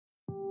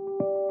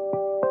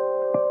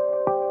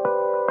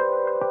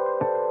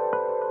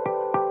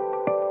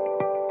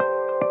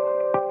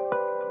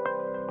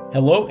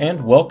Hello and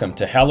welcome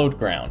to Hallowed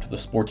Ground, the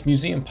Sports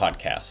Museum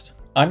podcast.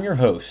 I'm your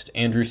host,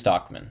 Andrew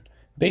Stockman.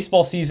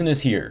 Baseball season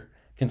is here.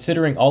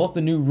 Considering all of the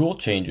new rule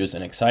changes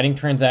and exciting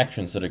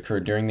transactions that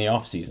occurred during the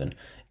offseason,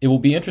 it will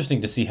be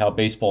interesting to see how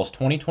baseball's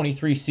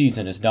 2023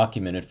 season is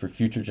documented for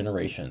future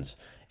generations.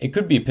 It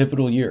could be a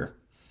pivotal year.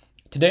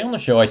 Today on the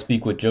show, I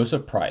speak with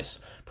Joseph Price,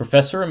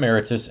 Professor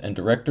Emeritus and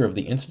Director of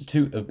the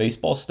Institute of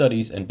Baseball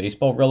Studies and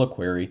Baseball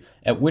Reliquary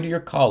at Whittier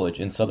College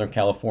in Southern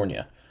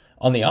California.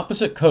 On the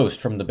opposite coast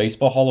from the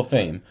Baseball Hall of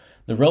Fame,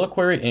 the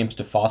Reliquary aims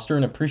to foster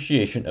an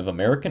appreciation of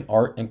American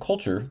art and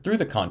culture through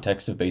the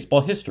context of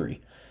baseball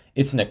history.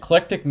 It's an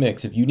eclectic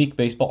mix of unique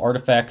baseball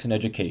artifacts and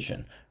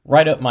education,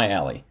 right up my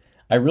alley.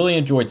 I really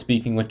enjoyed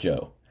speaking with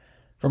Joe.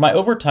 For my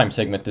overtime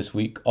segment this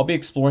week, I'll be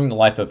exploring the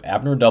life of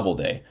Abner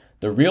Doubleday,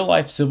 the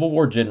real-life Civil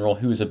War general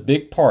who is a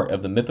big part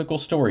of the mythical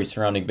story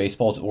surrounding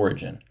baseball's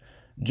origin.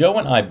 Joe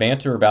and I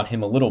banter about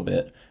him a little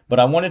bit, but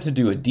I wanted to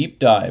do a deep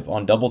dive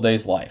on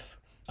Doubleday's life.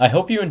 I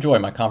hope you enjoy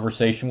my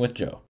conversation with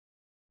Joe.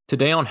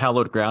 Today on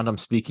Hallowed Ground, I'm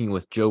speaking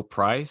with Joe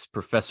Price,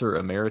 Professor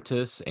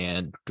Emeritus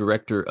and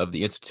Director of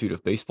the Institute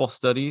of Baseball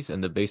Studies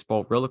and the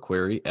Baseball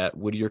Reliquary at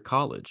Whittier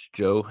College.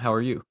 Joe, how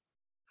are you?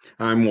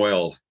 I'm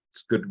well.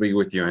 It's good to be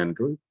with you,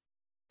 Andrew.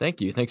 Thank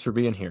you. Thanks for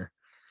being here.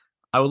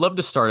 I would love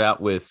to start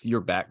out with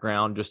your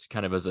background, just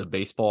kind of as a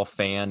baseball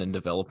fan and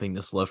developing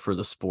this love for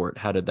the sport.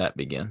 How did that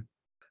begin?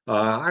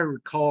 I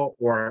recall,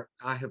 or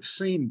I have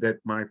seen that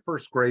my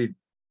first grade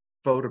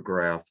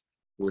photograph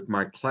with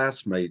my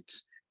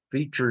classmates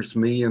features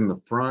me in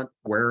the front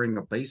wearing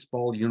a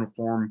baseball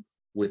uniform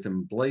with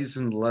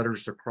emblazoned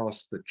letters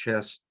across the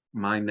chest,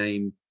 my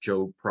name,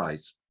 Joe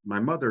Price. My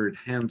mother had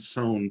hand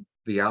sewn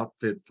the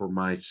outfit for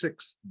my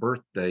 6th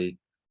birthday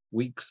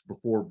weeks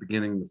before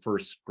beginning the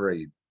first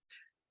grade.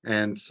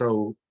 And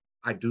so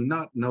I do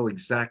not know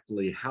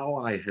exactly how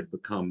I had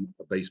become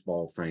a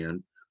baseball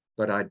fan,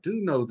 but I do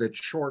know that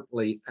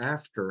shortly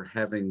after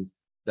having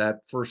that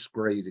first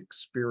grade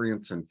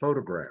experience and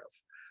photograph,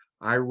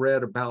 I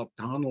read about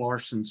Don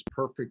Larson's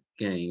perfect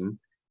game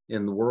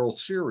in the World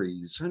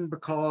Series. And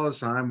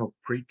because I'm a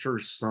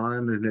preacher's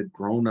son and had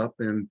grown up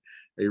in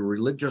a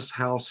religious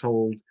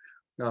household,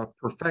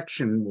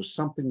 perfection was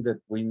something that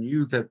we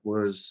knew that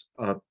was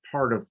a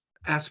part of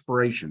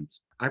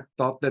aspirations. I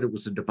thought that it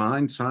was a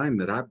divine sign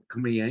that I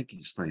become a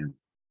Yankees fan,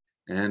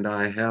 and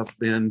I have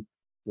been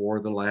for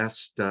the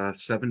last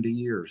 70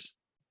 years.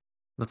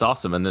 That's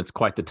awesome. And it's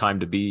quite the time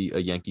to be a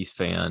Yankees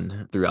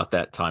fan throughout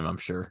that time, I'm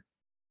sure.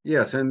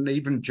 Yes, and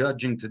even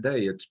judging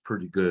today, it's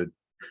pretty good.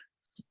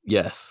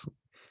 Yes.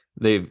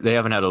 They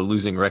haven't had a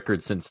losing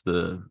record since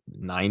the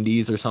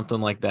 90s or something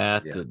like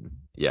that. Yeah. And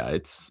yeah,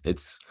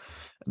 it's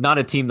not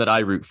a team that I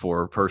root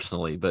for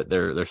personally, but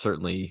they're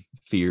certainly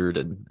feared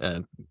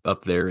and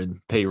up there in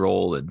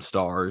payroll and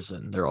stars,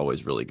 and they're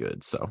always really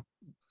good. So,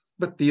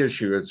 But the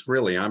issue is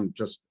really, I'm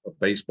just a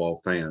baseball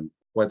fan,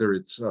 whether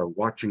it's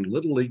watching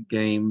Little League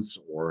games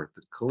or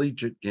the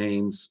collegiate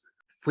games,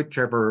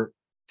 whichever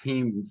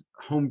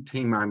home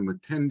team I'm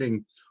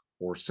attending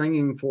or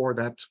singing for,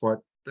 that's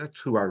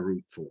who I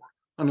root for,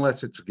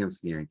 unless it's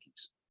against the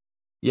Yankees.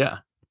 yeah,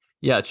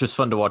 it's just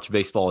fun to watch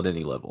baseball at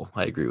any level.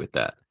 I agree with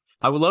that.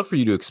 I would love for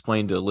you to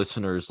explain to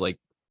listeners, like,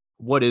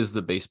 what is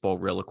the Baseball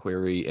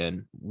Reliquary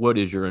and what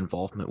is your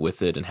involvement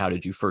with it, and how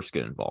did you first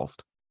get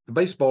involved? The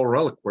Baseball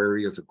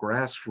Reliquary is a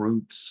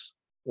grassroots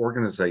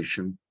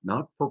organization,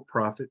 not for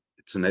profit.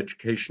 It's an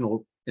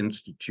educational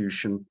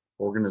institution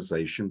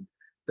organization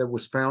that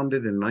was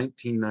founded in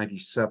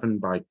 1997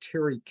 by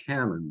Terry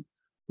Cannon,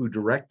 who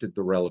directed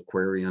the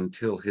Reliquary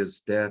until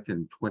his death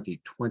in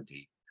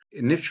 2020.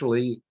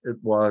 Initially, it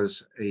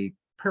was a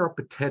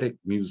peripatetic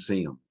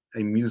museum,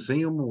 a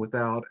museum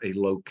without a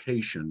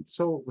location.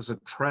 So it was a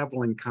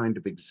traveling kind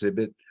of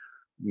exhibit,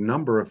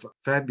 number of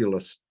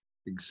fabulous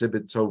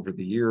exhibits over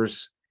the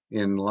years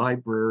in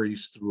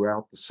libraries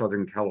throughout the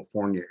Southern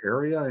California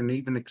area and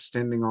even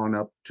extending on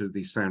up to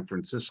the San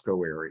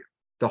Francisco area.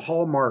 The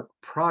hallmark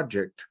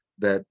project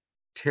that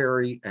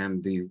Terry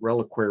and the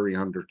Reliquary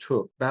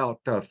undertook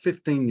about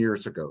 15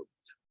 years ago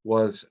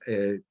was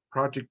a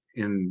project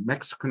in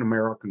Mexican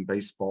American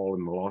baseball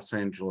in the Los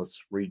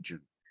Angeles region.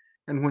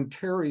 And when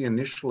Terry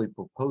initially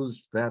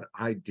proposed that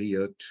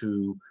idea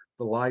to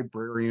the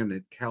librarian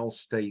at Cal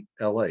State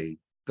LA,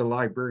 the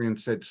librarian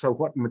said, "So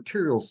what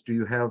materials do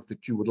you have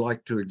that you would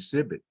like to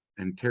exhibit?"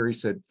 And Terry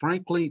said,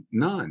 "Frankly,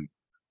 none.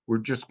 We're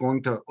just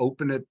going to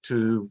open it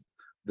to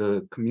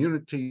the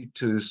community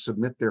to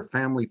submit their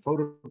family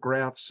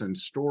photographs and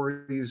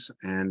stories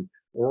and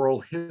oral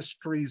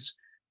histories."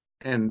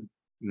 And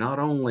not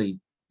only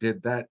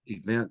did that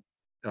event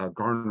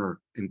garner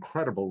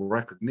incredible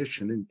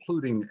recognition,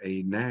 including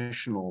a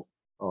national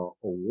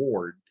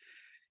award,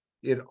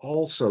 it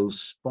also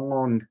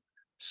spawned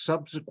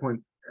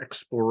subsequent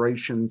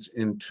explorations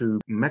into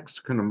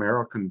Mexican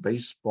American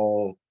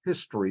baseball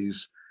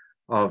histories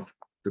of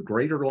the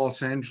greater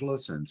Los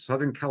Angeles and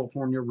Southern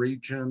California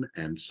region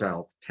and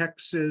South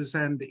Texas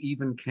and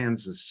even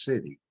Kansas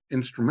City.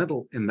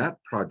 Instrumental in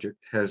that project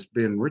has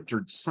been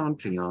Richard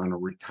Santillan, a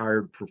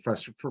retired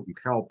professor from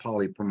Cal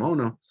Poly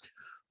Pomona,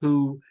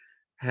 who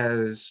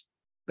has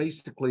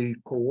basically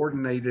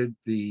coordinated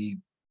the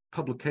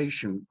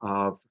publication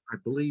of, I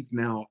believe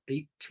now,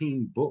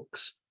 18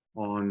 books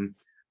on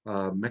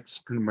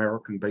Mexican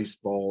American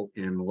baseball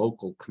in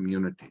local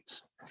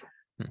communities.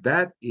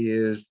 That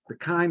is the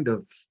kind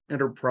of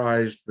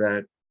enterprise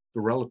that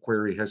the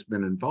Reliquary has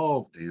been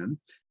involved in.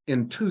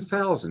 In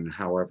 2000,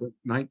 however,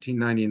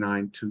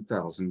 1999,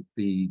 2000,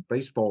 the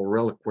Baseball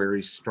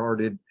Reliquary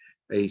started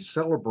a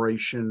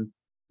celebration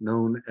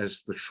known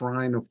as the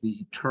Shrine of the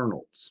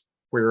Eternals,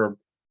 where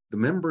the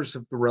members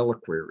of the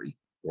Reliquary,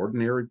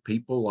 ordinary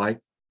people like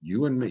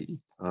you and me,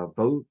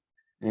 vote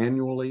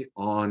annually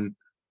on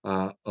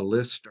a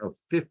list of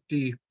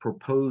 50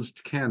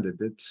 proposed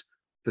candidates,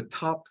 the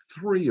top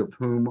 3 of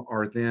whom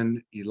are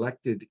then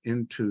elected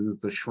into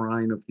the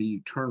Shrine of the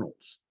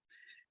Eternals.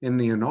 In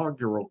the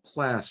inaugural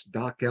class,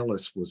 Doc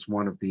Ellis was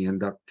one of the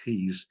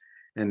inductees,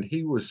 and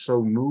he was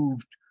so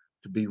moved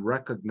to be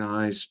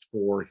recognized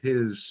for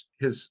his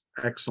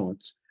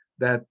excellence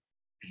that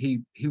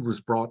he was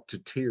brought to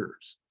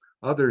tears.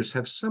 Others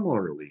have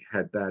similarly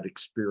had that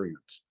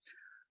experience.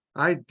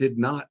 I did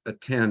not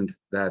attend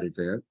that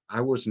event.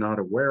 I was not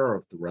aware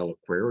of the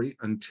Reliquary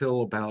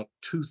until about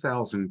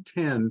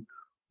 2010,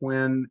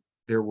 when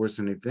there was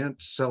an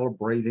event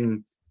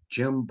celebrating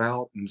Jim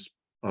Bouton's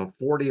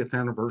 40th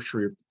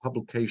anniversary of the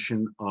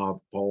publication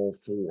of Ball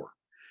 4.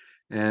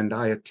 And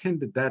I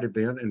attended that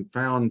event and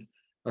found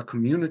a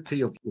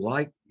community of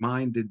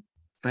like-minded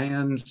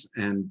fans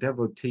and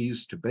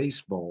devotees to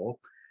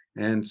baseball.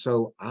 And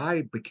so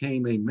I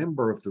became a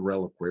member of the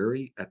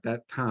Reliquary at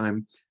that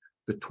time,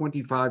 the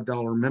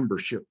 $25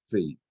 membership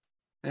fee.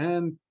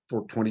 And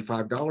for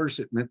 $25,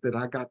 it meant that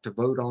I got to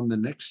vote on the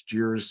next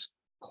year's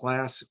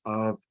class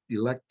of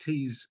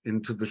electees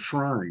into the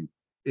shrine.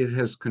 It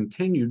has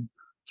continued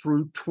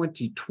through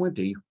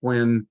 2020,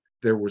 when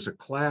there was a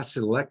class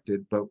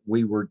elected, but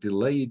we were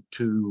delayed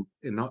to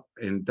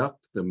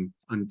induct them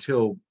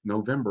until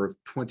November of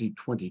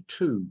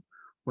 2022,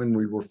 when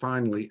we were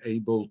finally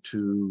able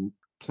to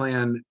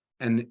plan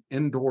an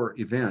indoor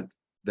event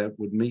that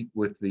would meet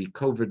with the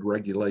COVID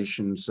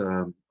regulations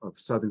of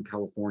Southern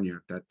California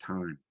at that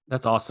time.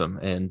 That's awesome.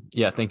 And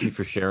yeah, thank you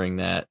for sharing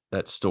that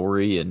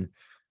story. And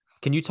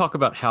can you talk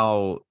about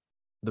how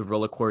the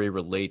Reliquary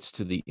relates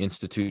to the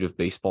Institute of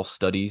Baseball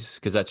Studies?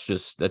 Because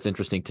that's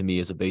interesting to me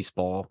as a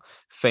baseball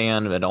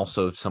fan and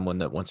also someone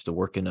that wants to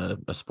work in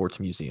a sports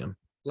museum.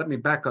 Let me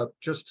back up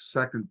just a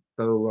second,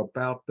 though,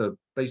 about the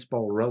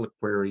Baseball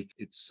Reliquary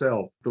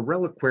itself. The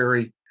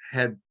Reliquary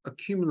had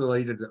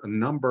accumulated a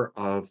number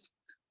of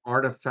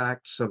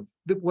artifacts of,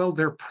 well,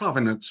 their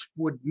provenance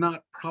would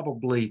not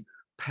probably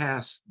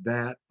pass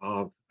that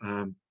of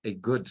a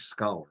good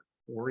scholar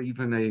or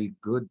even a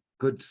good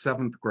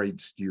 7th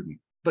grade student.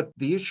 But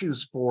the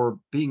issues for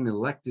being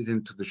elected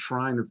into the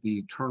Shrine of the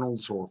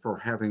Eternals, or for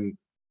having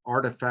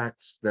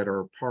artifacts that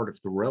are part of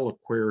the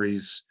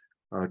Reliquary's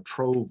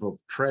trove of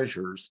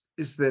treasures,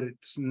 is that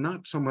it's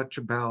not so much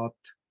about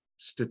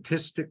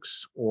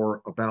statistics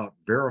or about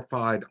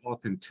verified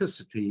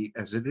authenticity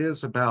as it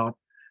is about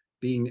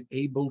being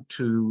able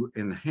to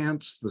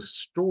enhance the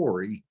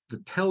story, the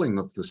telling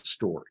of the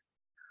story,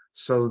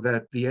 so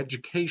that the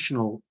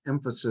educational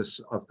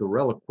emphasis of the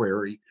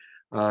Reliquary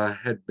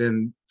had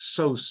been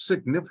so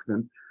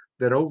significant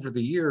that over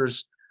the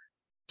years,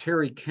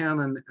 Terry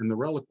Cannon and the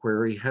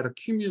Reliquary had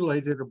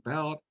accumulated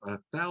about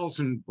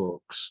 1,000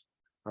 books,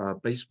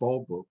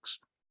 baseball books,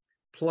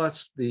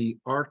 plus the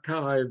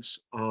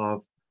archives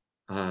of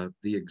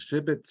the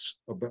exhibits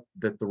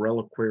that the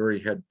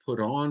Reliquary had put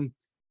on,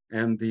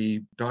 and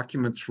the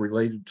documents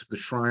related to the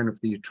Shrine of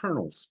the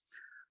Eternals.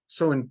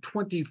 So in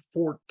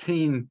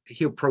 2014,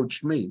 he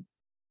approached me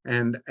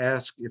and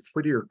asked if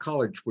Whittier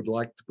College would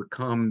like to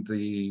become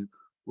the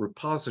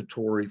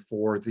repository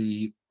for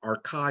the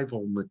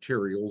archival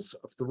materials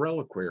of the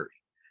Reliquary.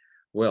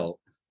 Well,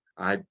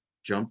 I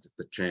jumped at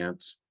the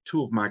chance.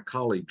 2 of my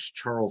colleagues,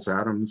 Charles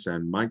Adams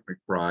and Mike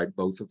McBride,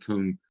 both of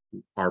whom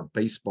are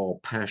baseball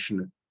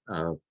passionate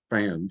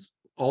fans,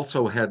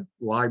 also had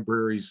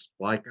libraries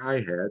like I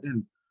had.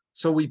 And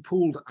so we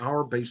pooled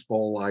our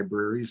baseball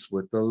libraries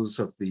with those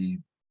of the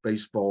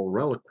Baseball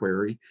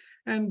Reliquary,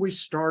 and we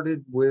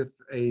started with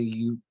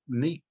a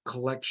unique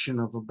collection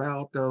of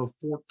about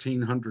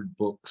 1,400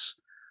 books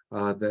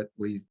that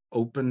we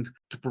opened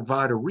to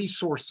provide a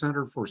resource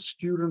center for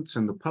students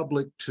and the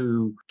public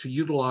to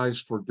utilize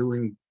for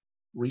doing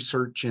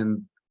research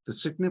in the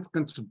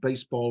significance of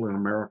baseball in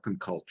American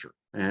culture.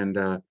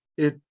 And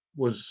it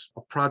was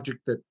a project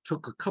that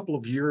took a couple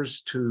of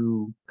years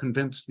to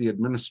convince the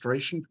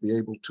administration to be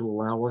able to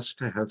allow us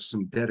to have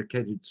some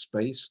dedicated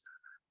space.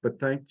 But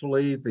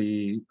thankfully,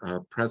 the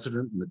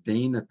president and the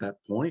dean at that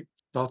point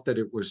thought that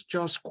it was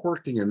just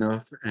quirky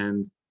enough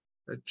and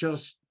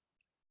just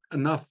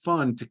enough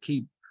fun to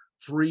keep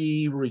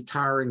 3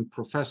 retiring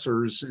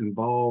professors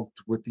involved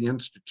with the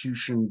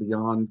institution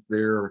beyond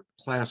their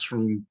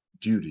classroom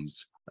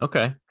duties.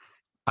 Okay.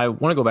 I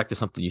want to go back to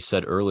something you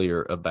said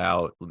earlier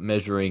about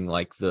measuring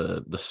like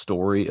the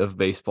story of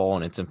baseball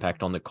and its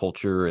impact on the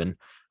culture. And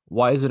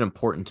why is it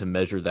important to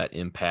measure that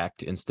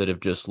impact instead of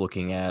just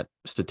looking at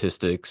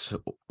statistics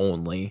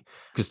only?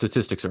 Because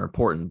statistics are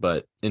important,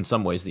 but in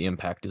some ways the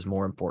impact is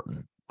more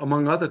important.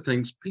 Among other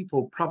things,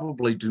 people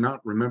probably do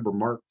not remember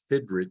Mark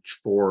Fidrich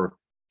for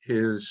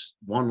his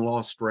one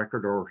lost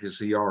record or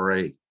his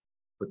ERA,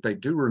 but they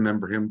do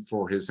remember him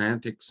for his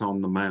antics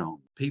on the mound.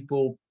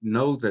 People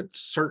know that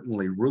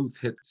certainly Ruth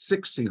hit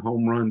 60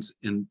 home runs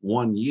in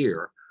 1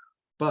 year,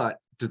 but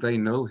do they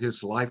know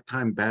his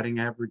lifetime batting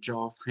average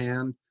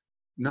offhand?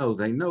 No,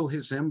 they know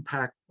his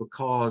impact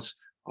because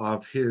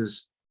of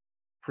his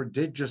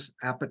prodigious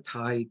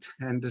appetite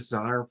and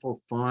desire for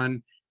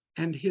fun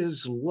and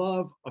his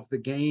love of the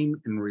game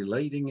and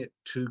relating it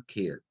to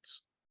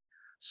kids.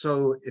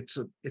 So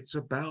it's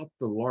about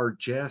the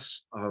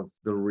largesse of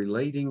the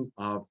relating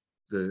of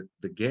the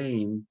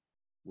game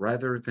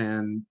rather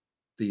than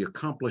the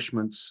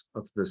accomplishments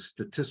of the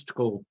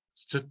statistical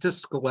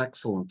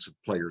excellence of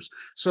players.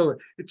 So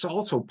it's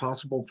also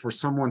possible for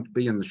someone to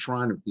be in the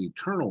Shrine of the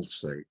Eternals,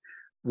 say,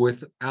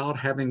 without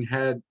having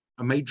had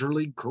a major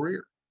league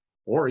career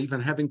or even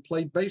having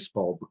played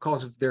baseball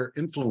because of their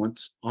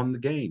influence on the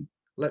game.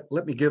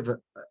 Let me give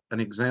an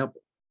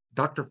example.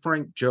 Dr.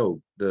 Frank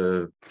Jobe,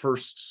 the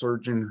first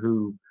surgeon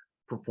who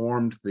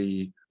performed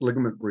the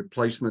ligament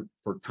replacement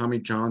for Tommy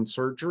John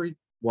surgery,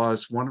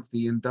 was one of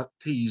the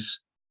inductees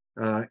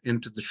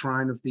into the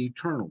Shrine of the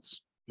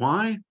Eternals.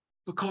 Why?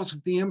 Because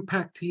of the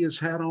impact he has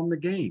had on the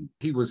game.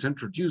 He was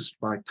introduced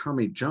by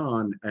Tommy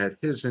John at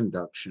his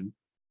induction,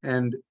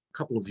 and a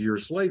couple of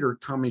years later,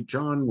 Tommy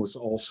John was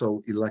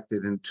also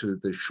elected into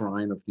the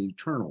Shrine of the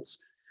Eternals.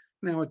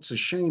 Now, it's a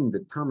shame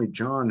that Tommy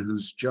John,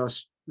 who's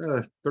just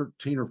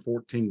 13 or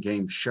 14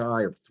 games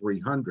shy of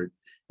 300,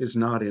 is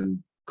not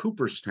in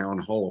Cooperstown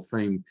Hall of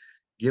Fame,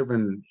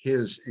 given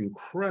his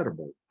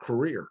incredible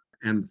career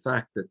and the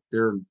fact that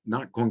there are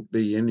not going to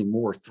be any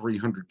more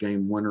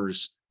 300-game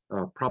winners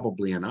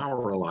probably in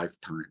our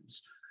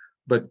lifetimes.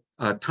 But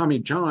Tommy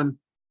John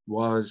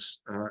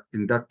was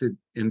inducted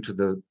into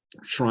the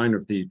Shrine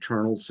of the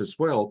Eternals as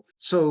well.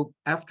 So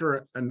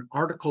after an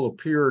article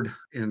appeared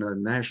in a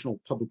national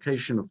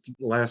publication of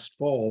last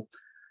fall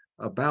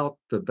about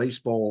the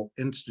Baseball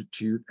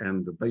Institute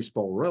and the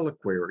Baseball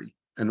Reliquary,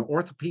 an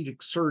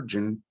orthopedic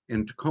surgeon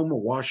in Tacoma,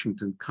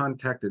 Washington,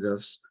 contacted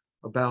us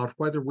about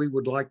whether we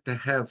would like to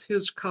have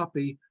his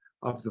copy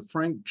of the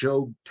Frank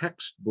Jobe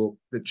textbook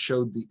that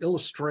showed the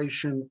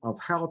illustration of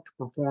how to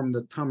perform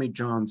the Tommy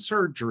John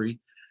surgery.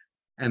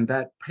 And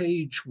that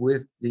page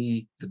with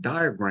the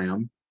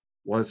diagram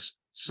was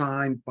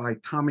signed by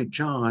Tommy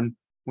John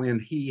when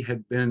he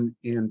had been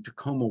in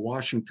Tacoma,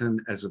 Washington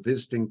as a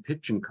visiting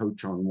pitching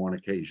coach on one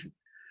occasion.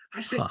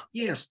 I said,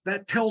 yes,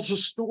 that tells a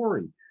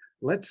story.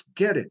 Let's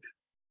get it.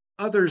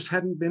 Others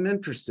hadn't been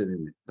interested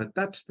in it, but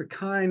that's the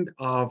kind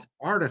of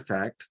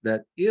artifact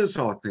that is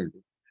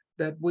authentic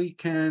that we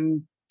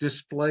can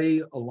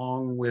display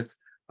along with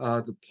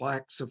the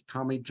plaques of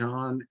Tommy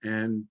John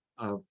and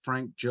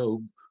Frank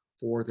Jobe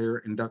for their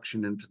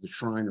induction into the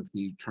Shrine of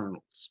the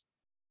Eternals.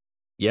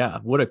 Yeah,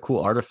 what a cool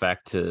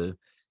artifact to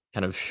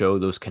kind of show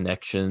those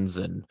connections.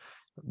 And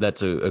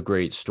that's a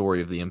great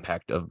story of the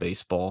impact of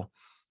baseball.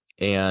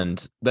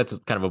 And that's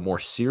kind of a more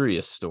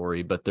serious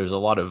story, but there's a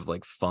lot of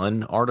like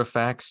fun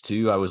artifacts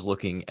too. I was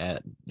looking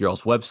at your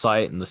all's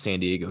website and the San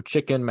Diego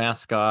Chicken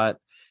mascot,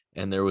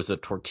 and there was a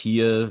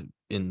tortilla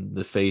in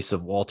the face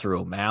of Walter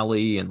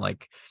O'Malley. And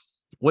like,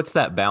 what's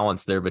that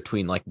balance there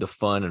between like the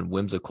fun and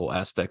whimsical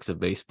aspects of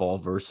baseball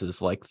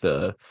versus like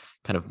the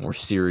kind of more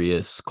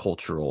serious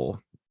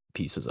cultural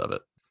pieces of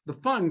it? The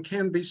fun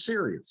can be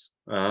serious.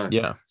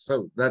 Yeah.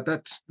 So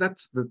that's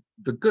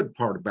the good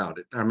part about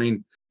it. I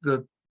mean,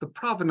 the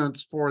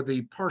provenance for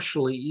the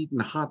partially eaten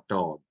hot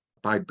dog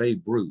by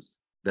Babe Ruth,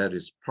 that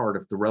is part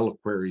of the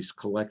Reliquary's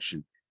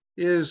collection,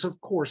 is of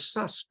course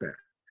suspect.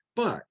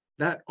 But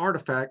that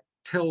artifact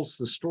tells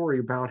the story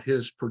about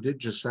his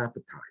prodigious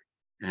appetite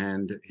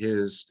and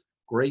his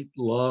great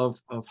love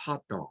of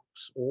hot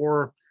dogs,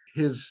 or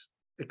his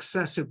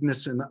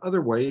excessiveness in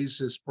other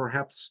ways is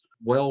perhaps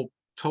well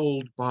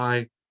told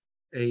by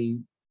a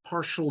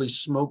partially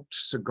smoked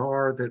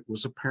cigar that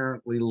was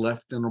apparently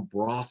left in a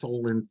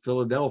brothel in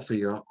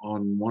Philadelphia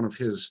on one of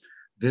his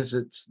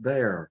visits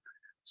there.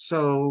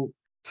 So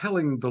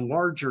telling the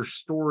larger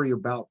story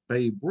about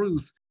Babe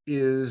Ruth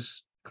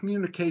is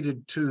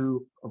communicated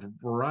to a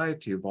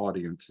variety of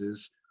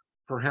audiences,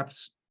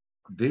 perhaps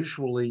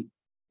visually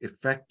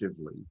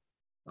effectively,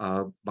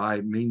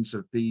 by means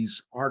of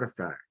these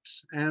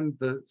artifacts. And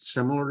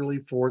similarly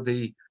for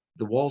the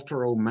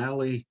Walter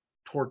O'Malley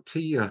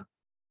tortilla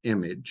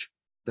image,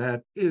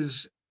 that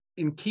is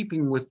in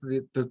keeping with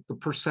the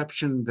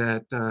perception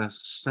that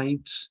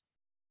saints'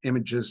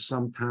 images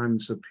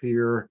sometimes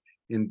appear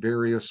in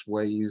various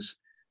ways,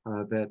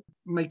 that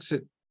makes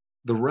it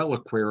the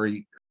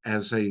reliquary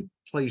as a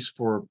place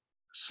for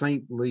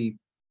saintly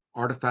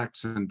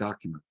artifacts and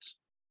documents.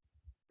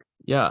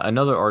 Yeah,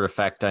 another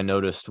artifact I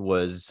noticed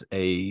was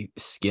a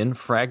skin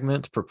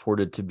fragment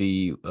purported to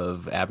be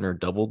of Abner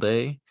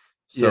Doubleday.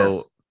 So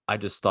Yes. I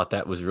just thought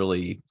that was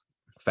really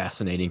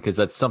fascinating because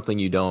that's something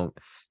you don't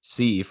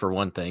see for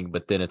one thing,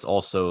 but then it's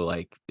also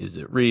like, is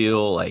it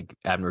real? Like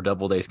Abner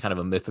Doubleday is kind of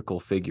a mythical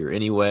figure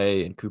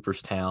anyway, in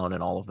Cooperstown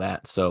and all of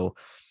that. So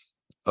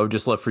I would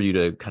just love for you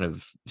to kind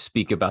of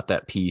speak about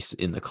that piece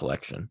in the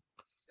collection.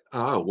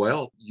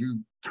 Well,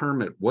 you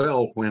term it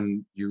well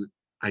when you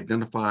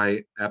identify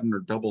Abner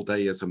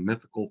Doubleday as a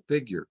mythical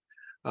figure.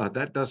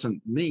 That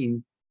doesn't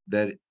mean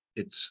that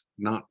it's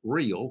not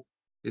real.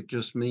 It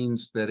just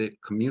means that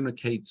it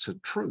communicates a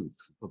truth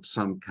of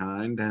some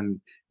kind. And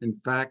in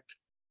fact,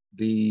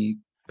 the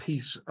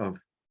piece of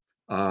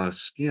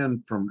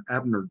skin from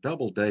Abner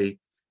Doubleday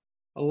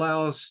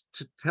allows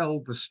to tell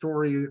the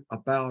story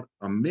about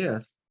a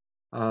myth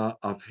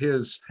of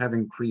his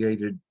having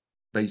created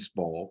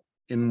baseball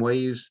in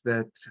ways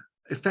that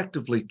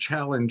effectively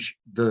challenge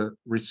the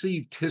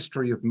received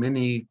history of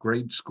many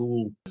grade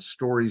school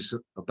stories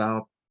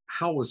about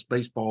how was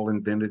baseball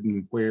invented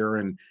and where,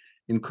 and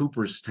in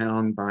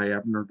Cooperstown by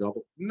Abner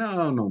Double.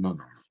 No, no, no,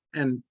 no.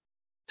 And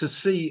to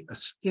see a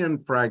skin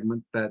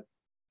fragment that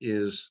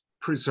is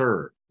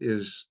preserved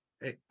is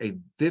a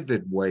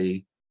vivid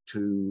way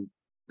to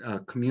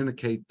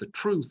communicate the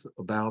truth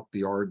about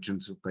the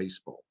origins of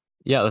baseball.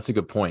 Yeah, that's a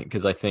good point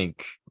because I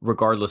think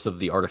regardless of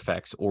the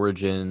artifact's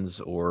origins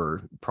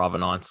or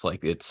provenance,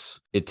 like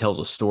it tells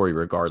a story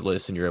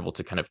regardless, and you're able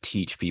to kind of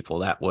teach people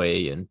that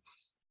way. And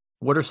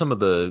what are some of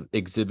the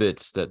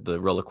exhibits that the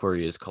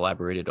Reliquary has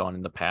collaborated on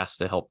in the past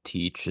to help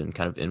teach and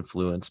kind of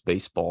influence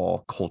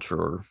baseball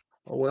culture?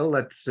 Well,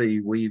 let's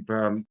see. We've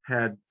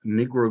had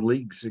Negro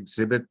Leagues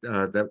exhibit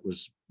that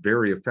was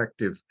very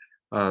effective,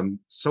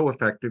 so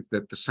effective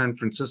that the San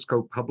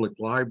Francisco Public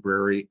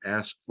Library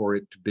asked for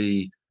it to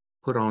be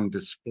put on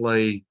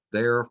display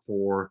there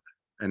for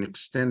an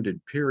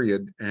extended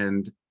period.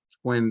 And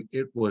when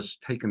it was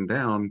taken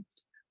down,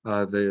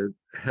 the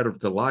head of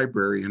the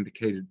library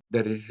indicated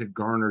that it had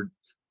garnered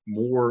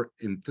more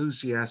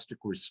enthusiastic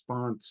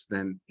response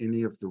than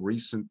any of the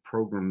recent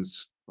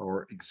programs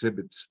or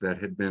exhibits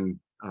that had been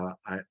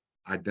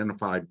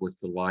identified with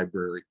the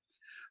library.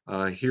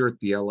 Here at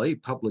the LA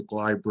Public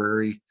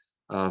Library,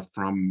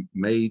 from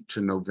May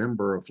to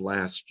November of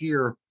last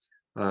year,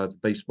 the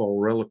Baseball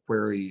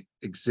Reliquary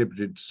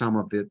exhibited some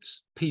of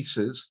its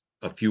pieces,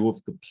 a few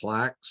of the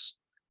plaques,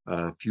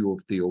 a few of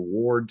the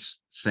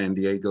awards, San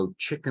Diego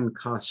chicken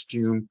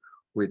costume,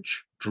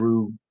 which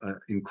drew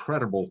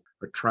incredible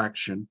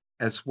attraction,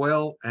 as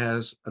well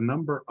as a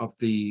number of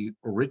the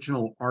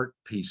original art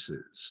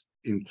pieces,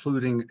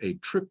 including a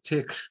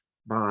triptych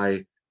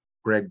by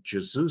Greg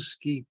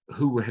Jazuski,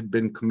 who had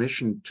been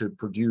commissioned to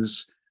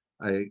produce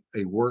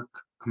a work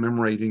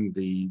commemorating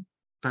the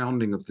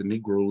founding of the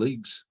Negro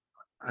Leagues,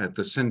 at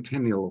the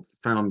centennial of the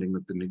founding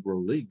of the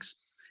Negro Leagues.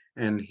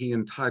 And he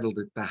entitled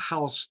it The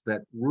House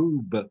That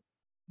Rube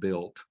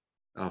Built,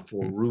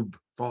 for Rube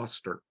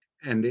Foster.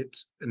 And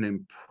it's an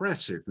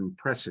impressive,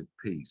 impressive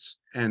piece,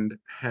 and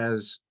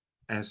has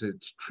as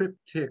its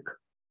triptych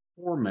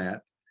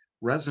format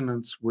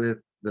resonance with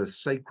the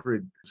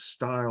sacred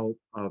style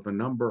of a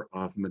number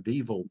of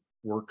medieval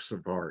works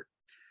of art.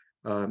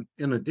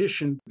 In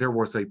addition, there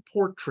was a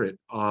portrait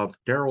of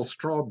Darryl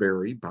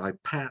Strawberry by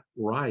Pat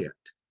Riot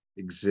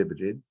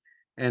exhibited,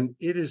 and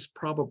it is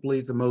probably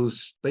the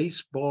most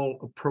baseball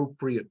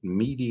appropriate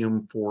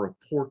medium for a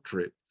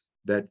portrait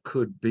that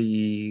could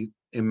be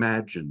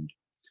imagined.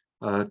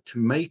 To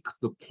make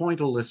the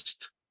pointillist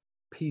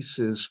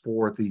pieces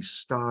for the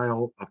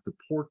style of the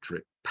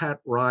portrait, Pat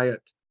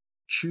Riot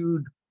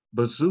chewed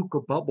bazooka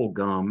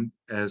bubblegum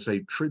as a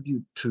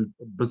tribute to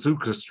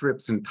bazooka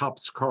strips and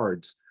Topps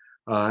cards.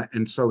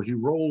 And so he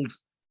rolled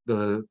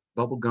the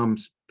bubblegum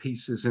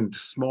pieces into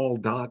small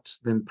dots,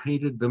 then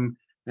painted them,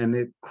 and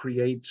it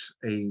creates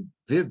a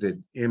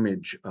vivid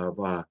image of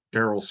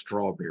Darryl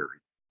Strawberry.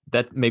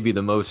 That may be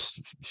the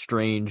most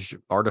strange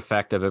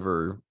artifact I've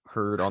ever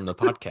heard on the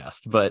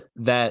podcast, but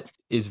that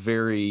is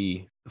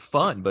very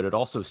fun. But it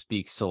also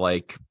speaks to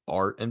like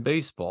art and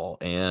baseball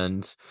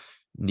and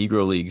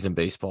Negro Leagues and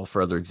baseball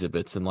for other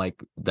exhibits. And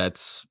like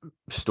that's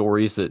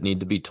stories that need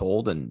to be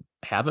told and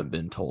haven't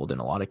been told in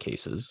a lot of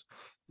cases.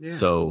 Yeah.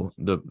 So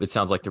it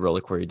sounds like the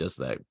Reliquary does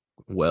that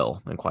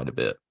well and quite a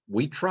bit.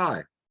 We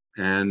try,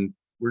 and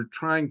we're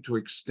trying to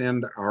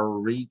extend our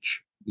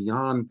reach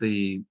beyond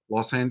the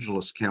Los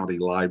Angeles County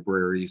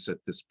libraries at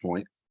this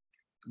point,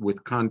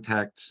 with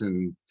contacts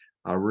in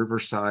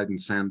Riverside and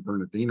San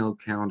Bernardino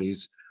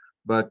counties.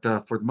 But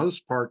for the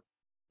most part,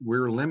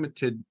 we're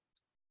limited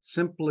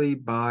simply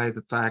by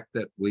the fact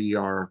that we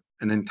are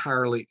an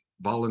entirely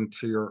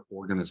volunteer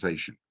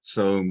organization.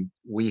 So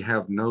we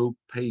have no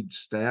paid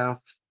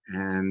staff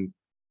and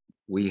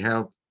we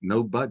have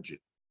no budget.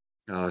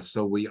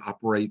 So we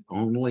operate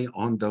only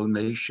on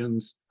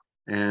donations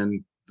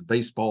and the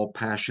baseball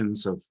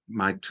passions of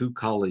my two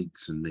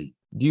colleagues and me.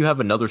 Do you have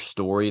another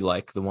story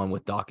like the one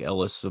with Doc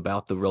Ellis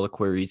about the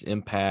Reliquary's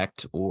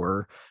impact,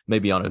 or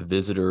maybe on a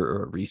visitor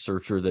or a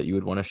researcher that you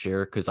would want to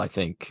share? Because I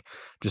think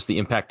just the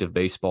impact of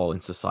baseball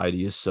in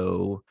society is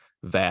so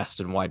vast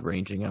and wide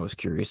ranging. I was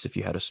curious if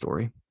you had a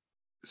story.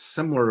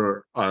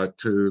 Similar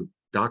to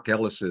Doc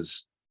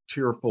Ellis's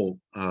tearful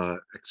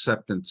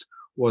acceptance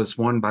was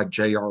one by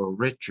J.R.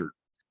 Richard,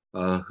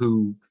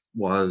 who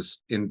was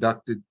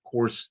inducted. Of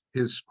course,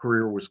 his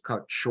career was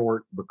cut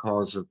short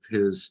because of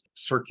his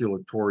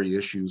circulatory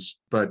issues,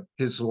 but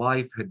his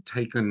life had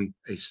taken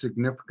a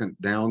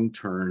significant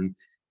downturn,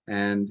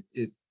 and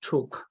it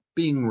took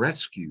being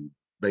rescued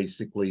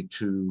basically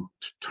to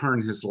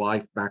turn his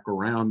life back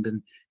around.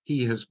 And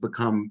he has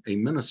become a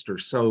minister.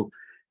 So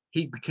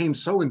he became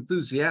so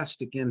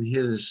enthusiastic in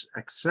his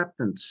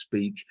acceptance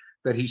speech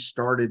that he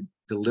started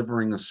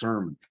delivering a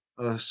sermon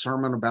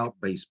about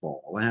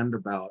baseball and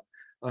about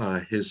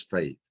his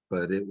faith.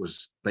 But it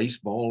was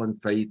baseball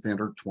and faith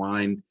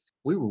intertwined.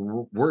 We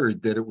were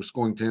worried that it was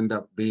going to end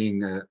up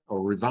being a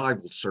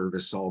revival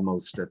service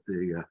almost at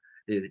the,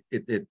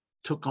 it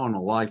took on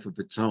a life of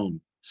its own.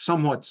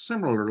 Somewhat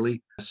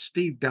similarly,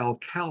 Steve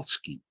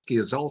Dalkowski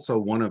is also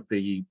one of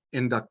the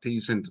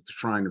inductees into the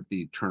Shrine of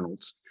the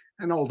Eternals.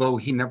 And although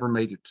he never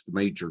made it to the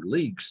major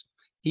leagues,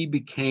 he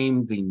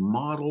became the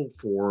model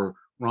for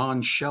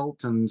Ron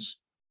Shelton's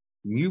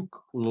Muke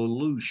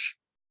Lelouch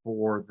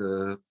for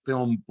the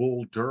film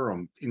Bull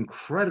Durham.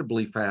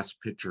 Incredibly fast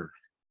pitcher,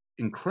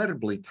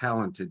 incredibly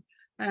talented,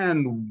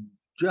 and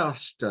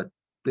just a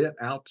bit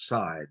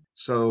outside.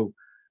 So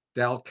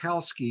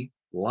Dalkowski,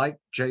 like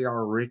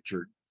J.R.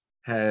 Richard,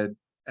 had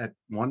at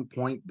one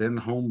point been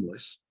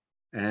homeless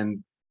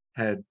and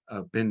had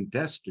been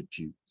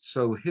destitute.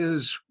 So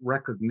his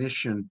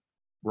recognition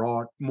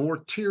brought more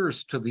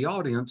tears to the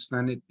audience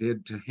than it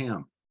did to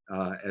him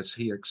as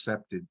he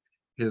accepted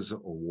his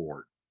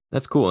award.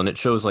 That's cool. And it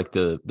shows like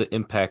the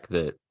impact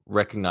that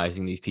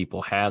recognizing these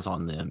people has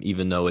on them,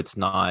 even though it's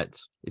not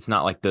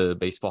like the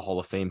Baseball Hall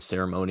of Fame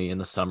ceremony in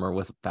the summer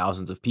with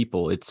thousands of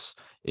people. It's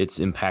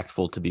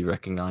impactful to be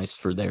recognized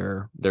for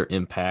their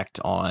impact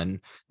on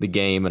the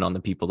game and on the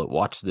people that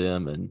watch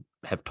them and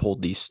have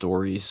told these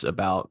stories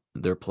about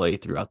their play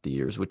throughout the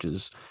years, which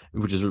is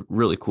a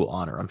really cool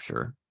honor, I'm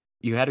sure.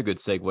 You had a good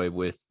segue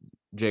with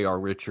J.R.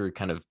 Richard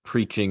kind of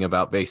preaching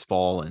about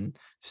baseball and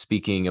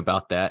speaking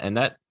about that. And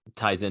that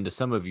ties into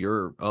some of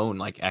your own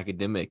like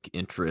academic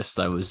interests.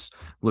 I was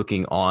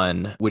looking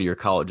on Whittier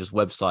College's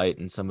website,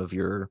 and some of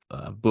your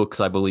books,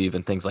 I believe,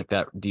 and things like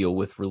that deal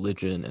with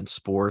religion and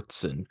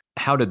sports. And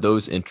how did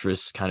those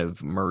interests kind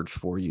of merge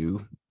for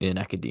you in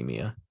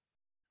academia?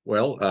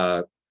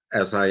 Well,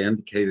 as I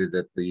indicated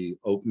at the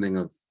opening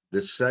of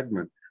this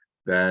segment,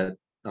 that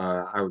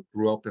I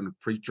grew up in a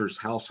preacher's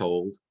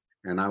household,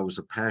 and I was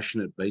a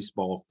passionate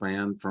baseball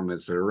fan from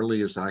as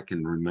early as I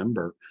can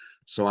remember.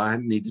 So I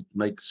needed to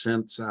make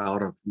sense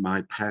out of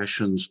my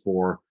passions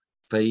for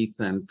faith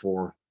and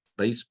for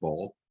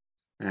baseball.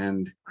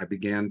 And I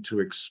began to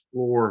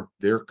explore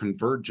their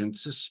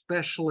convergence,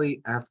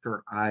 especially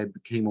after I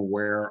became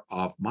aware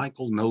of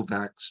Michael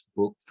Novak's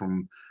book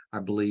from, I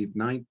believe,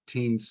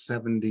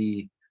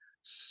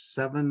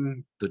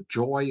 1977, The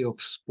Joy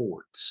of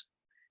Sports,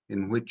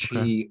 in which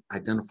Okay. he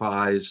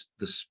identifies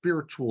the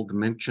spiritual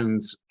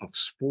dimensions of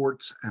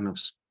sports and of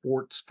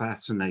sports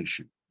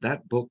fascination.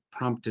 That book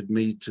prompted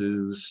me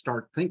to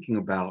start thinking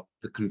about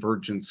the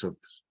convergence of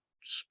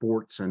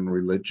sports and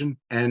religion.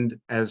 And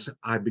as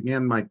I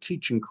began my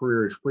teaching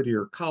career at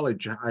Whittier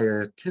College, I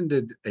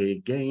attended a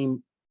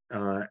game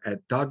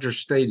at Dodger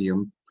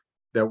Stadium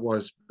that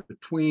was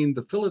between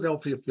the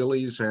Philadelphia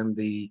Phillies and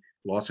the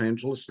Los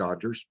Angeles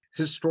Dodgers.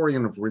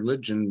 Historian of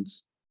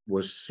religions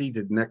was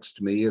seated next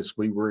to me as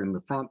we were in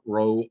the front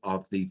row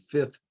of the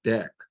fifth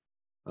deck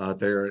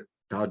there at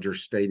Dodger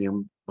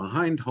Stadium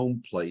behind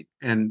home plate.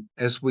 And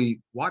as we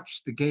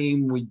watched the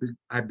game,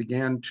 I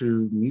began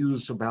to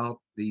muse about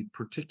the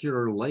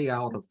particular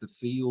layout of the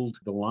field,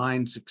 the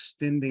lines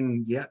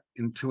extending yet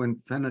into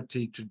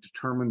infinity to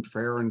determine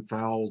fair and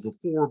foul, the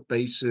four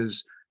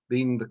bases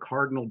being the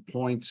cardinal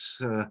points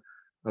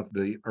of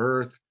the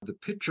earth, the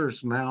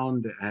pitcher's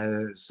mound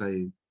as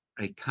a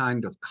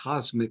kind of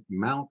cosmic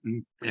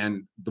mountain.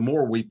 And the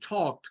more we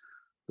talked,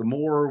 the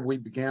more we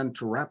began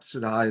to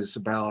rhapsodize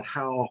about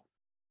how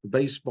the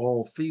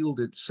baseball field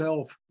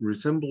itself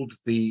resembled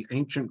the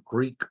ancient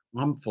Greek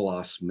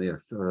omphalos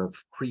myth of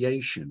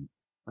creation.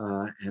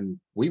 And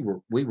we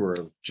were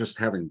just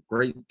having a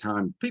great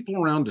time.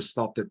 People around us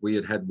thought that we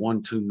had had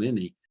one too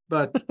many,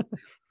 but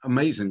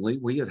amazingly,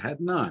 we had had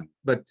none.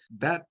 But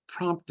that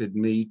prompted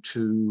me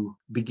to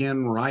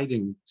begin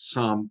writing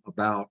some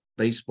about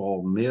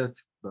baseball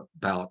myth,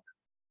 about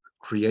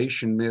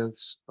creation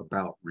myths,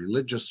 about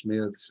religious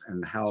myths,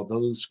 and how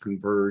those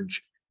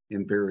converge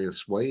in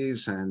various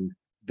ways. And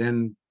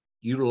then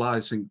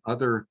utilizing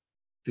other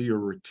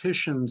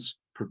theoreticians,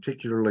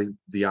 particularly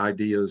the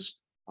ideas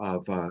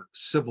of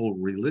civil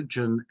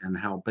religion and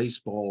how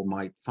baseball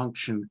might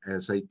function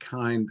as a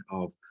kind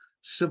of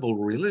civil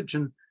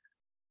religion.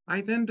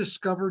 I then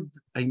discovered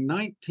a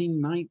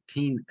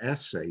 1919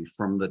 essay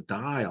from the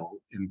Dial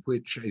in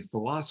which a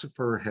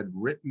philosopher had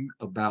written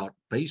about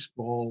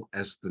baseball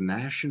as the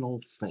national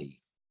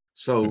faith.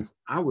 So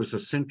I was a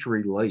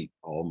century late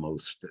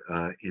almost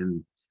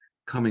in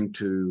coming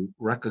to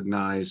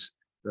recognize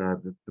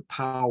the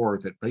power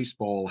that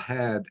baseball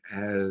had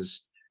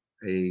as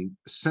a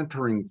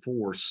centering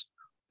force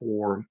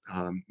for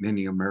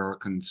many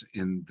Americans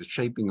in the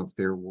shaping of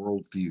their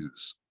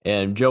worldviews.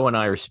 And Joe and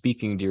I are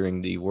speaking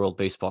during the World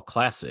Baseball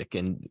Classic,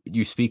 and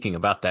you speaking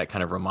about that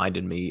kind of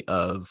reminded me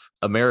of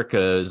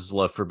America's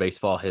love for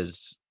baseball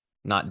has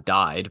not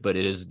died, but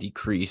it has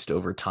decreased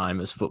over time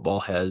as football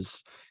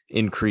has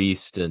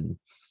increased and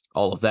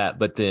all of that.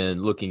 But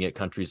then looking at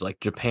countries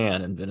like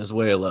Japan and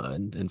Venezuela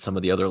and some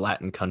of the other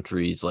Latin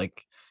countries,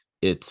 like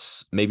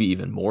it's maybe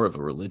even more of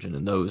a religion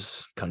in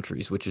those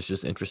countries, which is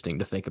just interesting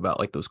to think about,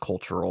 like those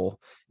cultural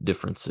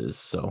differences.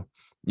 So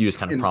you just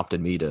kind of In,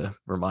 prompted me to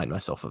remind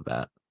myself of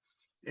that.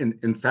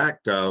 in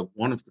fact,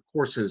 one of the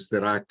courses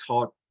that I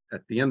taught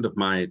at the end of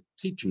my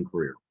teaching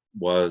career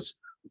was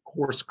a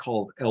course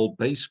called El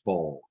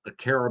Baseball, a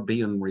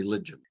Caribbean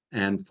Religion.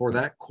 And for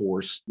that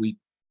course, we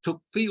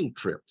took field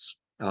trips.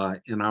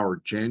 In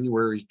our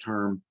January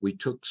term, we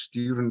took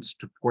students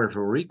to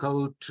Puerto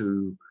Rico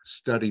to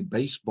study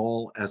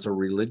baseball as a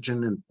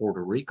religion in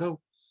Puerto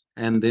Rico.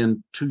 And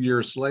then 2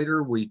 years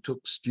later, we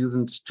took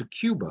students to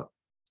Cuba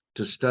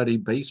to study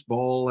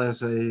baseball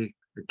as a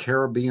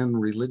Caribbean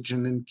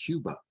religion in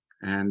Cuba.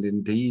 And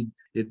indeed,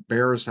 it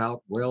bears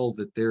out well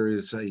that there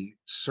is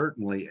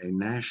certainly a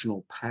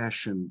national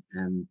passion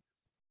and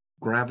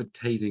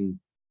gravitating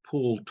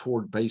pull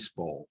toward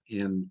baseball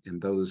in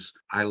those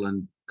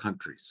island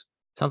countries.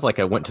 Sounds like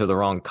I went to the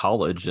wrong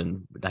college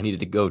and I needed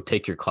to go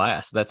take your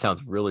class. That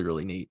sounds really,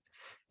 really neat.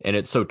 And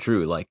it's so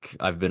true. Like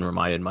I've been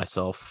reminded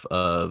myself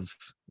of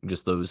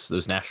just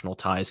those national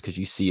ties because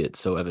you see it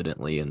so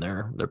evidently in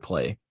their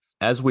play.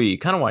 As we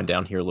kind of wind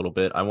down here a little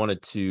bit, I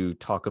wanted to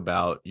talk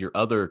about your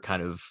other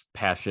kind of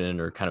passion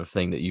or kind of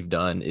thing that you've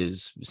done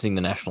is sing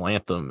the national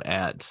anthem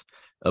at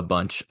a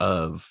bunch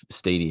of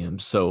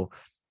stadiums. So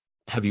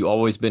have you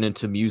always been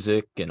into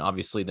music? And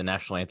obviously the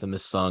national anthem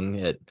is sung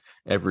at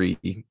every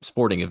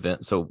sporting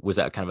event. So was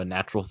that kind of a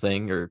natural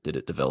thing or did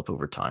it develop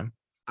over time?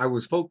 I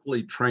was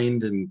vocally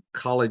trained in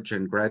college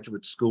and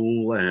graduate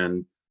school,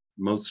 and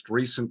most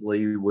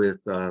recently with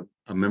a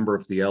member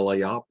of the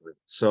LA Opera.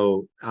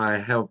 So I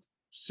have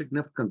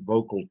significant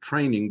vocal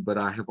training, but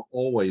I have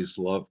always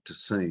loved to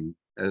sing.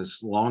 As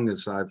long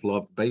as I've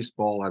loved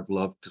baseball, I've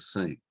loved to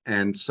sing.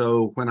 And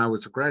so when I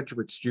was a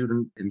graduate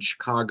student in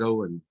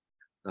Chicago in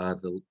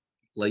the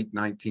late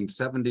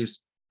 1970s,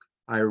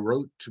 I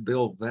wrote to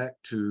Bill Veeck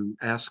to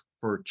ask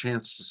for a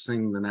chance to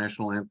sing the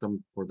national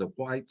anthem for the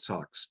White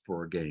Sox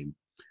for a game.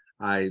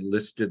 I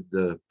listed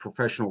the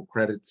professional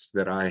credits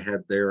that I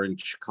had there in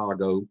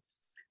Chicago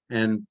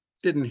and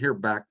didn't hear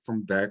back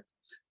from Veeck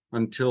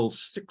until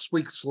 6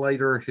 weeks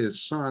later.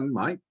 His son,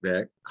 Mike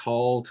Veeck,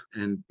 called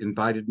and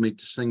invited me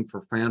to sing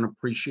for Fan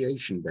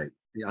Appreciation Day.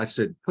 I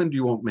said, "When do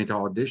you want me to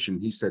audition?"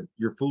 He said,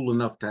 "You're fool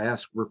enough to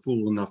ask. We're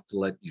fool enough to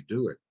let you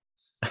do it."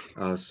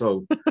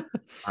 So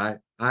I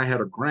had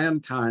a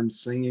grand time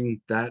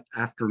singing that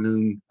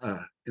afternoon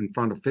in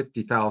front of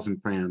 50,000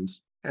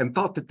 fans and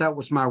thought that that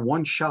was my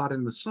one shot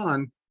in the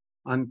sun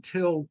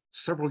until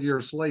several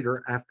years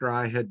later, after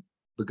I had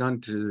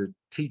begun to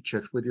teach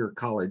at Whittier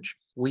College,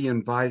 we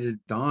invited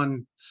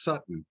Don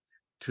Sutton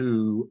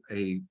to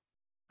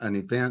an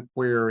event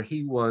where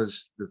he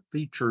was the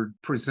featured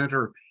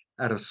presenter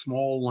at a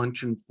small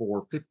luncheon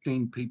for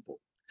 15 people.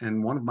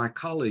 And one of my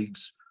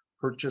colleagues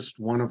purchased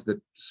one of the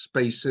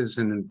spaces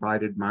and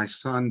invited my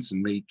sons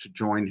and me to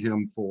join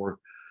him for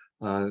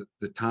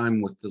the time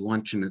with the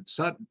luncheon at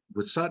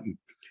Sutton.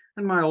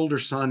 And my older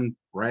son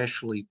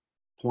rashly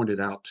pointed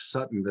out to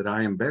Sutton that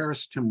I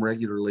embarrassed him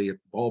regularly at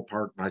the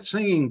ballpark by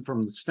singing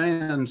from the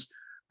stands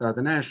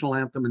the national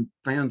anthem, and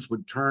fans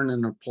would turn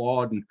and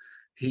applaud, and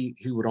he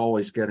would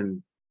always get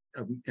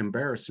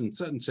embarrassed. And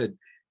Sutton said,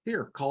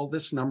 "Here, call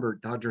this number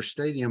at Dodger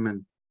Stadium,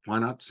 and why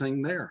not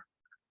sing there?"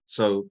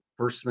 So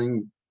first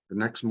thing the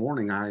next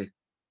morning, I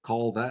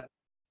called that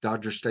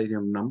Dodger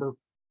Stadium number.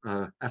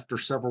 After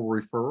several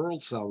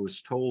referrals, I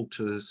was told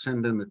to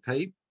send in a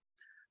tape.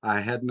 I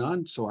had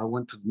none, so I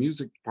went to the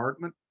music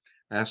department,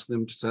 asked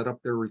them to set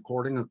up their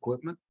recording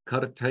equipment,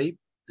 cut a tape,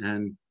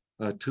 and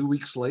 2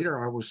 weeks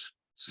later, I was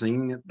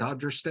singing at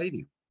Dodger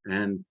Stadium.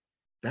 And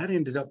that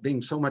ended up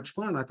being so much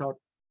fun. I thought,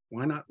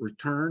 why not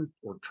return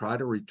or try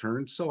to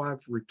return? So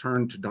I've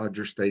returned to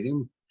Dodger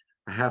Stadium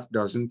a half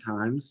dozen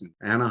times in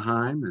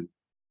Anaheim. And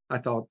I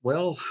thought,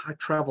 well, I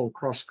travel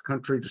across the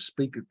country to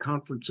speak at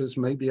conferences.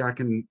 Maybe I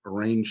can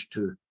arrange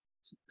to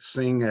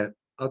sing at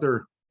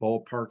other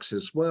ballparks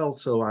as well.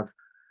 So I've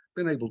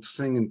been able to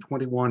sing in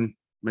 21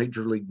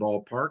 major league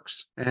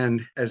ballparks.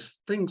 And as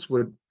things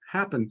would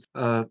happen,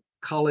 a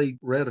colleague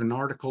read an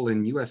article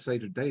in USA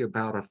Today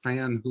about a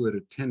fan who had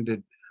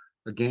attended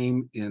a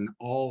game in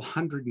all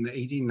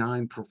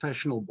 189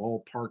 professional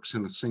ballparks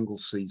in a single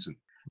season.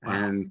 Wow.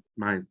 And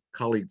my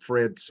colleague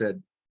Fred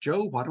said,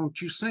 "Joe, why don't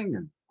you sing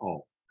in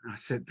all?" And I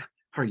said,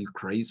 "Are you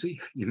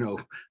crazy?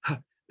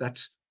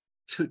 That's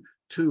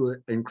too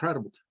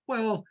incredible."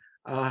 Well,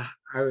 I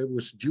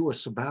was due a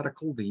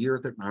sabbatical the year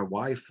that my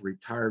wife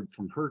retired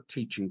from her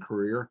teaching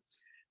career.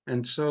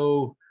 And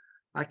so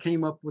I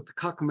came up with the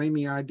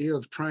cockamamie idea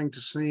of trying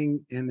to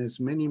sing in as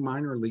many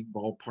minor league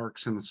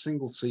ballparks in a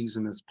single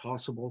season as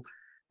possible.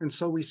 And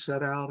so we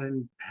set out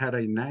and had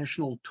a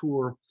national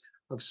tour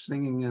of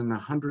singing in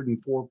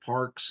 104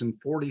 parks in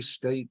 40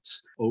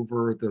 states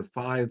over the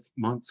 5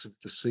 months of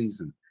the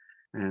season.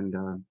 And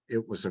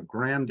it was a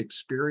grand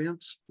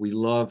experience. We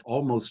loved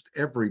almost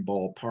every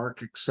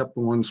ballpark except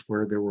the ones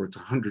where there was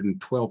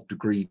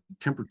 112-degree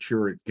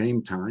temperature at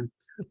game time.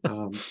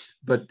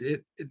 But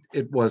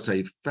it was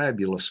a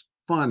fabulous,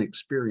 fun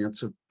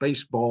experience of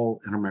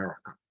baseball in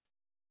America.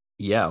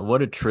 Yeah,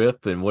 what a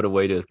trip and what a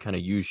way to kind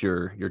of use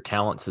your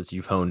talents that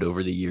you've honed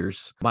over the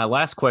years. My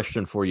last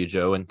question for you,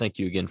 Joe, and thank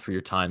you again for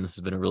your time. This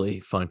has been a really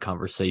fun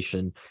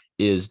conversation.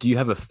 Is do you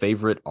have a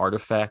favorite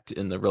artifact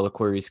in the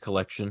Reliquaries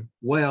collection?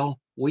 Well,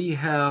 we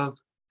have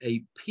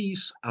a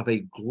piece of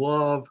a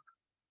glove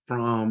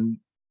from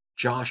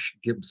Josh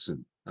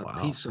Gibson, a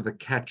Wow. piece of a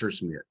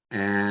catcher's mitt,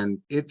 and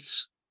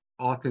its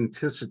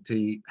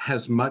authenticity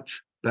has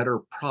much better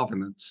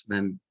provenance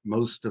than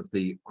most of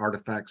the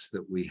artifacts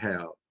that we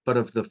have. But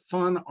of the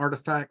fun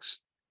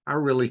artifacts, I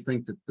really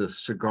think that the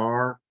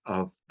cigar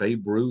of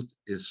Babe Ruth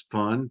is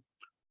fun,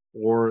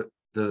 or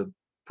the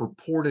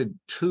purported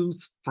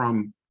tooth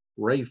from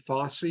Ray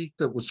Fosse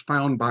that was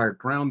found by a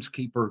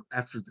groundskeeper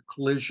after the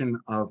collision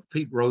of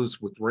Pete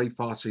Rose with Ray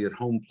Fosse at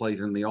home plate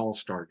in the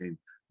All-Star game.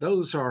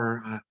 Those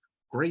are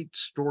great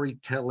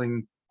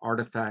storytelling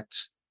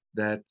artifacts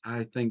that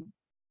I think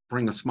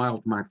bring a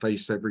smile to my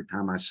face every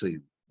time I see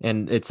them.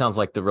 And it sounds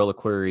like the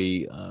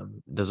Reliquary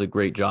does a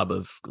great job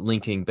of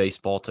linking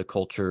baseball to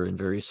culture in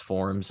various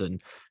forms.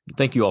 And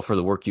thank you all for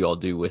the work you all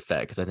do with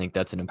that, because I think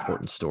that's an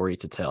important story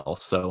to tell.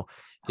 So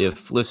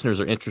if listeners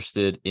are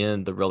interested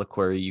in the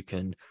Reliquary, you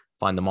can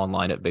find them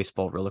online at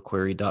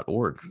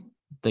baseballreliquary.org.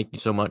 Thank you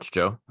so much,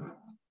 Joe.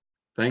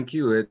 Thank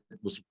you. It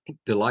was a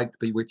delight to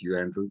be with you,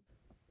 Andrew.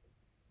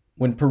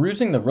 When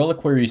perusing the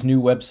Reliquary's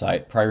new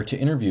website prior to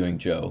interviewing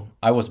Joe,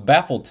 I was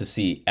baffled to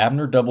see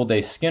Abner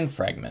Doubleday's skin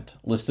fragment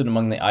listed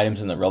among the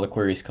items in the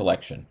Reliquary's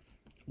collection.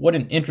 What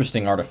an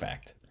interesting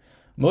artifact.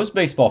 Most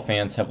baseball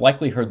fans have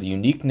likely heard the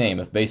unique name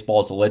of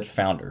baseball's alleged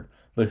founder,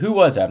 but who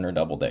was Abner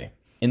Doubleday?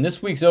 In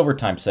this week's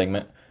Overtime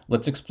segment,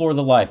 let's explore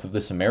the life of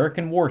this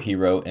American war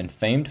hero and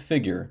famed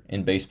figure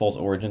in baseball's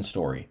origin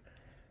story.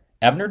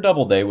 Abner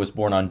Doubleday was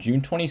born on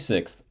June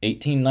 26,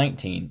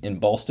 1819, in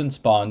Ballston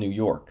Spa, New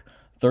York,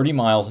 30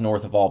 miles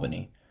north of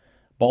Albany.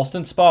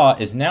 Ballston Spa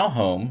is now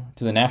home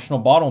to the National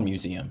Bottle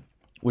Museum,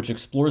 which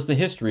explores the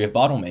history of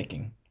bottle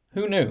making.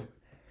 Who knew?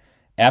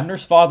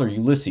 Abner's father,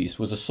 Ulysses,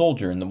 was a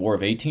soldier in the War of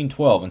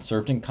 1812 and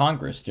served in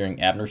Congress during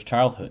Abner's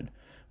childhood,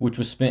 which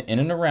was spent in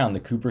and around the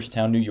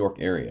Cooperstown, New York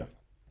area.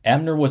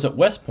 Abner was at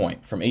West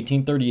Point from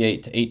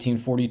 1838 to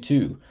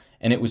 1842,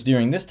 and it was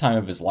during this time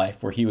of his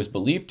life where he was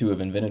believed to have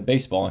invented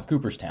baseball in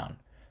Cooperstown.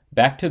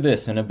 Back to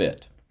this in a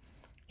bit.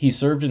 He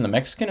served in the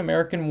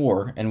Mexican-American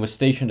War and was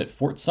stationed at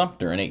Fort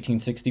Sumter in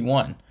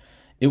 1861.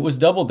 It was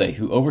Doubleday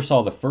who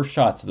oversaw the first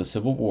shots of the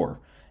Civil War,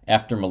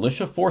 after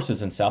militia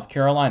forces in South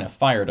Carolina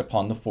fired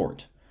upon the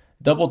fort.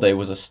 Doubleday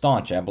was a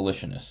staunch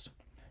abolitionist.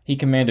 He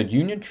commanded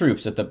Union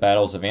troops at the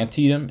battles of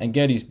Antietam and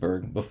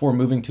Gettysburg before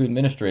moving to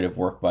administrative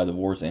work by the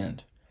war's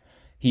end.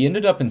 He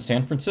ended up in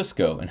San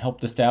Francisco and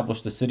helped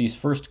establish the city's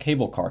first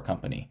cable car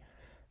company.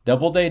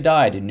 Doubleday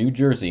died in New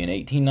Jersey in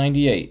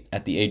 1898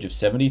 at the age of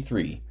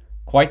 73.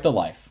 Quite the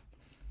life.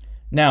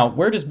 Now,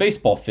 where does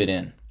baseball fit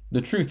in?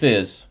 The truth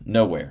is,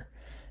 nowhere.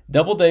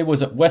 Doubleday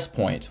was at West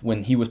Point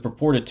when he was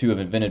purported to have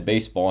invented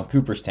baseball in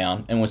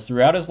Cooperstown and was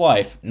throughout his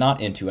life not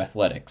into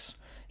athletics.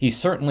 He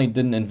certainly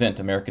didn't invent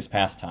America's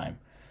pastime.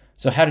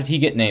 So how did he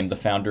get named the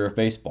founder of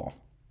baseball?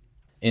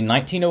 In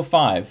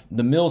 1905,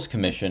 the Mills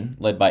Commission,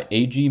 led by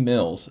A.G.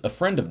 Mills, a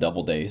friend of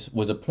Doubleday's,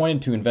 was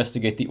appointed to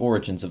investigate the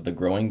origins of the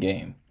growing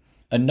game.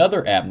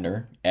 Another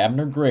Abner,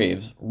 Abner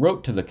Graves,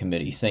 wrote to the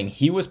committee saying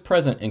he was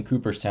present in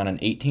Cooperstown in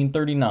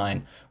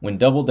 1839 when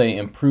Doubleday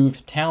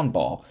improved town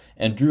ball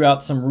and drew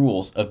out some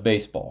rules of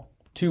baseball.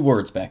 2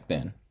 words back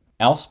then.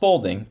 Al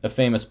Spaulding, a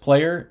famous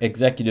player,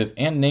 executive,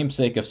 and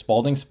namesake of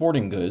Spaulding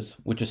Sporting Goods,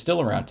 which is still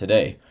around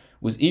today,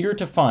 was eager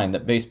to find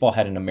that baseball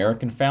had an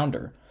American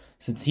founder,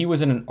 since he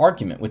was in an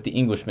argument with the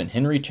Englishman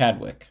Henry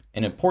Chadwick,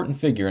 an important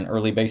figure in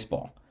early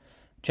baseball.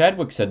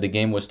 Chadwick said the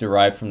game was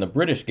derived from the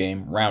British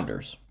game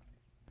rounders.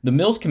 The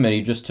Mills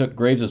Committee just took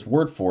Graves'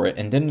 word for it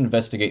and didn't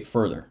investigate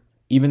further,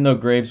 even though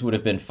Graves would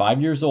have been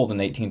 5 years old in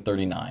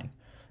 1839.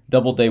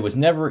 Doubleday was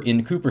never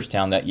in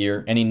Cooperstown that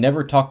year, and he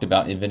never talked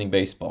about inventing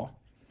baseball.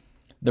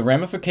 The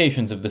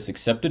ramifications of this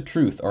accepted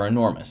truth are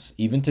enormous,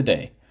 even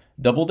today.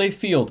 Doubleday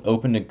Field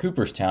opened in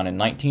Cooperstown in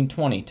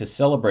 1920 to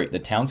celebrate the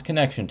town's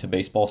connection to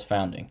baseball's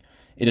founding.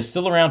 It is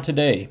still around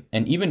today,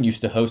 and even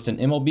used to host an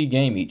MLB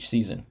game each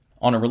season.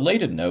 On a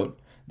related note,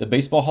 the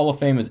Baseball Hall of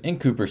Fame is in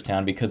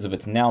Cooperstown because of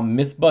its now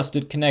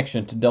myth-busted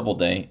connection to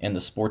Doubleday and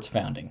the sport's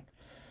founding.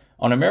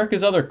 On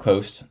America's other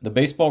coast, the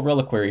Baseball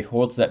Reliquary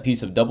holds that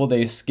piece of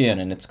Doubleday's skin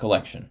in its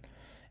collection.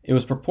 It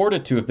was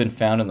purported to have been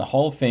found in the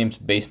Hall of Fame's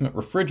basement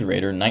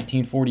refrigerator in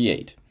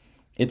 1948.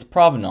 Its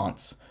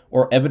provenance,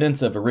 or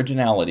evidence of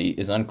originality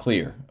is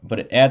unclear, but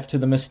it adds to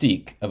the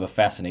mystique of a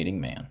fascinating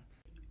man.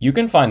 You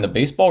can find the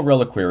Baseball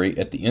Reliquary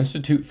at the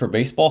Institute for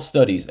Baseball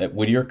Studies at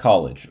Whittier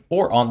College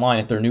or online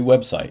at their new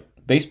website,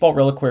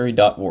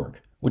 baseballreliquary.org,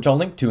 which I'll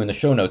link to in the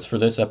show notes for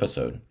this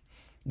episode.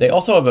 They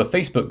also have a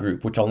Facebook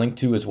group, which I'll link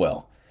to as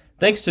well.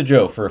 Thanks to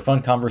Joe for a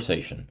fun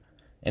conversation.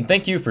 And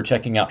thank you for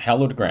checking out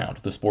Hallowed Ground,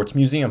 the Sports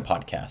Museum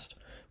podcast.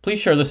 Please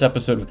share this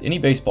episode with any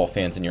baseball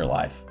fans in your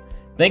life.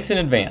 Thanks in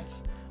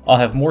advance. I'll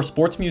have more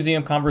Sports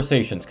Museum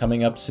conversations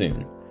coming up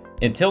soon.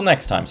 Until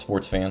next time,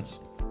 sports fans.